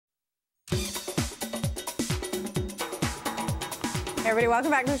everybody.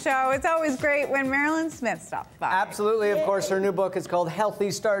 Welcome back to the show. It's always great when Mairlyn Smith stops by. Absolutely. Of course, her new book is called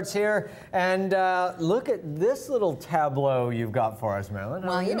Healthy Starts Here. And look at this little tableau you've got for us, Mairlyn.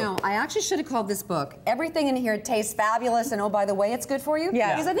 Well, you know, I actually should have called this book Everything in Here Tastes Fabulous, and oh, by the way, it's good for you.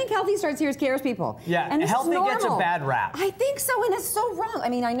 Yeah. Because I think Healthy Starts Here scares people. Yeah, and healthy gets a bad rap. I think so, and it's so wrong. I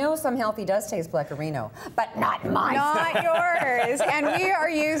mean, I know some healthy does taste Pecorino, but not mine. Not yours. And we are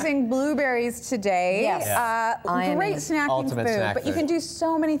using blueberries today. Yes. Great snacking food, but you can do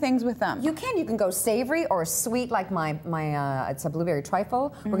so many things with them. You can go savory or sweet, like my it's a blueberry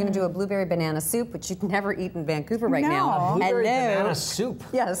trifle. We're going to do a blueberry banana soup, which you'd never eat in Vancouver right now. Blueberry banana soup.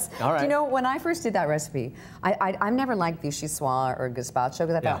 Yes. All right. Do you know, when I first did that recipe, I've never liked vichyssoise or gazpacho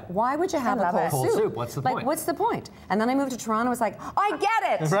because I thought, why would you have a cold soup? What's the point? Like, what's the point? And then I moved to Toronto. I was like, I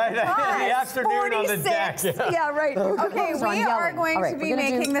get it. Right. In the afternoon on the deck. Yeah, right. Okay, we are going to be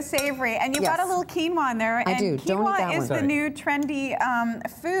making the savory, and you've got a little quinoa in there. I do. Don't eat that one. Quinoa is the new trendy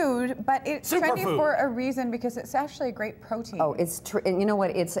food, but it's trendy for a reason because it's actually a great protein. Oh, and you know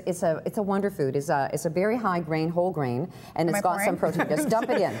what? It's a wonder food. It's a very high grain, whole grain, and it's got some protein. Just dump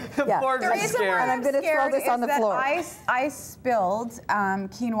it in. Yeah. The reason why I'm going to throw this on the floor. I spilled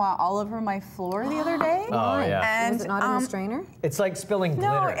quinoa all over my floor the other day. Oh, yeah. And was it not in the strainer? It's like spilling glitter.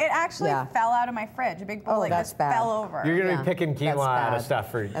 No, it actually fell out of my fridge. A big bowl just fell over. You're going to be picking quinoa out of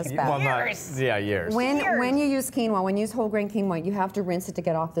stuff for years. Years. When you use quinoa, when you use whole grain quinoa, you have to rinse it to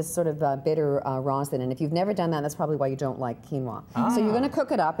get off this sort of bitter rosin. And if you've never done that, that's probably why you don't like quinoa. So you're going to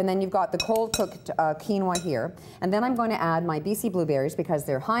cook it up, and then you've got the cold cooked quinoa here. And then I'm going to add my BC blueberries because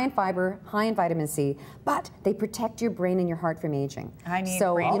they're high in fiber, high in vitamin C, but they protect your brain and your heart from aging.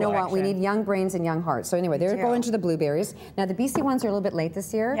 So you know what? We need young brains and young hearts. So anyway, they're going to the blueberries. Now the BC ones are a little bit late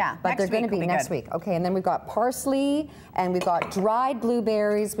this year, but they're going to be next week. Okay, and then we've got parsley, and we've got dried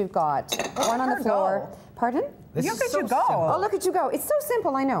blueberries. We've got one on the floor. Pardon? Look at you go. Oh, look at you go. It's so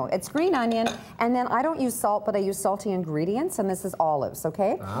simple, I know. It's green onion, and then I don't use salt, but I use salty ingredients, and this is olives,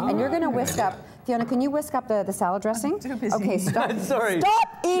 okay? And you're going to whisk up, Fiona, can you whisk up the salad dressing? I'm too busy. Okay, stop. Sorry.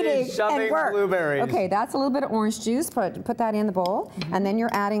 Stop eating and work. Blueberries. Okay, that's a little bit of orange juice. Put that in the bowl, and then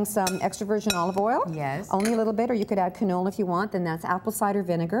you're adding some extra virgin olive oil. Yes. Only a little bit, or you could add canola if you want. Then that's apple cider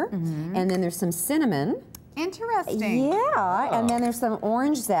vinegar, and then there's some cinnamon. Interesting. Yeah, and then there's some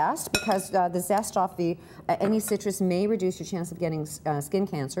orange zest because the zest off any citrus may reduce your chance of getting skin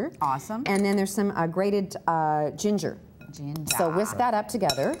cancer. Awesome. And then there's some grated ginger. So whisk that up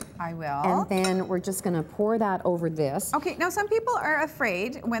together. I will. And then we're just going to pour that over this. Okay, now some people are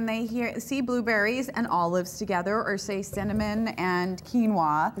afraid when they see blueberries and olives together, or say cinnamon and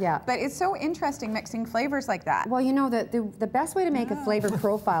quinoa. Yeah. But it's so interesting mixing flavors like that. Well, you know, the best way to make a flavor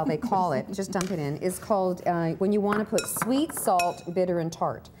profile, they call it, just dump it in, is called when you want to put sweet, salt, bitter, and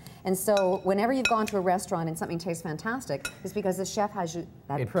tart. And so whenever you've gone to a restaurant and something tastes fantastic, it's because the chef has that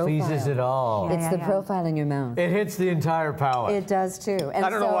profile. It pleases it all. It's the profile in your mouth. It hits the entire palate. It does too. And I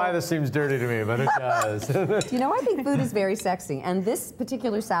don't know why this seems dirty to me, but it does. You know, I think food is very sexy, and this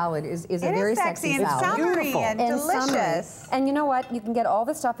particular salad is a very sexy salad. It's summery and delicious. And you know what? You can get all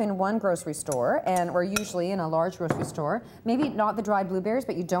the stuff in one grocery store, or usually in a large grocery store. Maybe not the dried blueberries,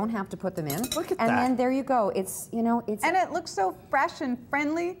 but you don't have to put them in. Look at that. And then there you go. It's, you know, it's. And it looks so fresh and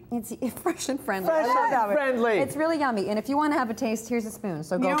friendly. It's fresh and friendly. Fresh and friendly. It's really yummy. And if you want to have a taste, here's a spoon.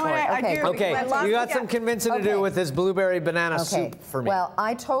 So go for it. Okay, you got some convincing to do with this blueberry banana soup for me. Well,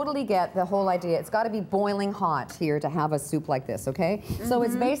 I totally get the whole idea. It's got to be boiling hot here to have a soup like this, okay? So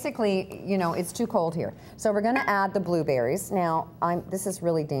it's basically, you know, it's too cold here. So we're going to add the blueberries. Now, this is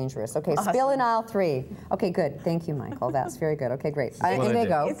really dangerous. Okay, spill in aisle 3. Okay, good. Thank you, Michael. That's very good. Okay, great. And there you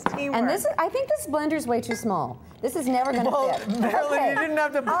go. It's teamwork. And I think this blender's way too small. This is never going to fit. Mairlyn, you didn't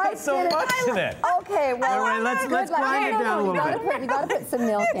have to put so much in it. Okay, well, anyway, let's grind it down a little bit. You got to put some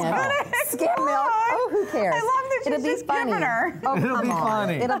milk in. Skim milk. Oh, who cares? I love that she's just giving her. Oh, It'll be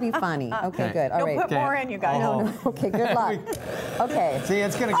funny. It'll be funny. Okay, good. All right. You'll put more in, you guys. No. Okay, good luck. Okay. See,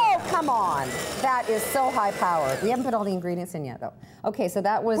 it's gonna. Oh, come on. That is so high powered. We haven't put all the ingredients in yet, though. Okay, so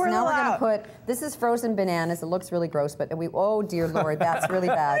that was. Now we're going to put. This is frozen bananas. It looks really gross, but oh dear Lord, that's really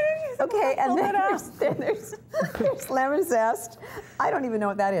bad. Okay, and then there's lemon zest. I don't even know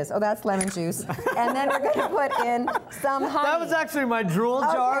what that is. Oh, that's lemon juice. And then we're going to put in some honey. That was actually my drool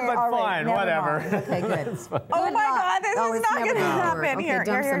jar, but fine, whatever. Okay, good. Oh my God, this is not going to happen. Okay,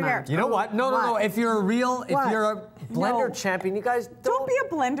 Here. You know what? No. If you're a blender champion, you guys don't be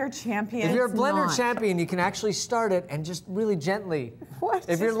a blender champion. If you're a blender champion, you can actually start it and just really gently. What?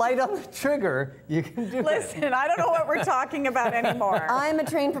 If you're light on the trigger, you can do it. Listen, I don't know what we're talking about anymore. I'm a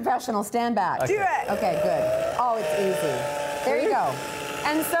trained professional. Stand back. Do it. Okay, good. Oh, it's easy. There you go.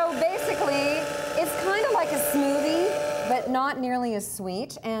 And so basically, it's kind of like a smoothie, but not nearly as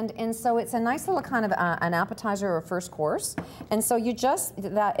sweet. And so it's a nice little kind of an appetizer or a first course. And so you just,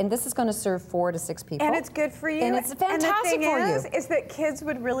 and this is going to serve 4 to 6 people. And it's good for you. And it's fantastic for you. Is that kids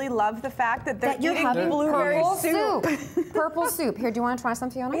would really love the fact that they're eating blueberry purple soup. Purple soup. Here, do you want to try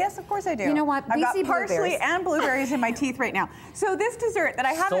some, Fiona? Yes, of course I do. You know what? I've got BC parsley blueberries. and blueberries in my teeth right now. So this dessert that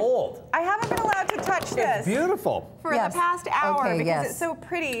I haven't been allowed to touch this. It's beautiful. For the past hour because it's so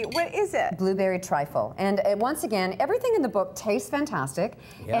pretty. What is it? Blueberry trifle. And once again, everything in the book tastes fantastic.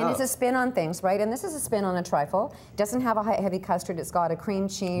 And it's a spin on things, right? And this is a spin on a trifle. It doesn't have a heavy custard. It's got a cream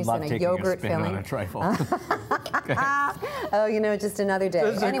cheese and a yogurt filling. On a trifle. Oh, you know, just another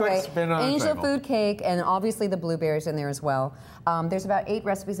day. Anyway, angel food cake and obviously the blueberries in there as well. There's about 8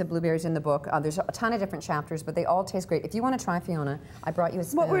 recipes of blueberries in the book. There's a ton of different chapters, but they all taste great. If you want to try, Fiona, I brought you a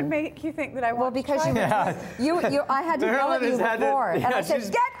spoon. What would make you think that I want to try? Well, because I had to yell at you before, and I said,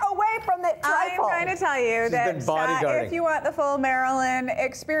 get away from the trifle. I'm trying to tell you that if you want the full Mairlyn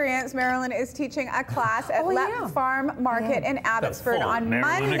experience, Mairlyn is teaching a class at Let Farm Market in Abbotsford on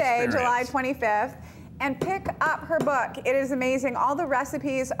Monday, July 25th. And pick up her book. It is amazing. All the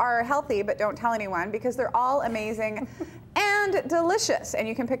recipes are healthy, but don't tell anyone because they're all amazing and delicious. And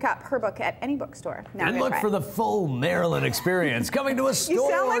you can pick up her book at any bookstore. Now and look for the full Mairlyn experience coming to a store you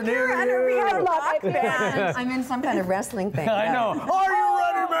sound like near you're under you. rock band. I'm in some kind of wrestling thing. I know. Are you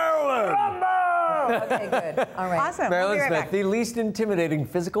ready, Mairlyn? Okay, good. All right. Awesome. Mairlyn Smith, the least intimidating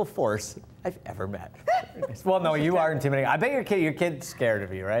physical force I've ever met. Well, no, you are intimidating. I bet your kid's scared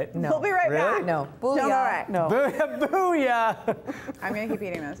of you, right? No. We'll be right back. No. Booyah. No. Booyah. I'm going to keep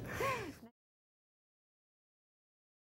eating this.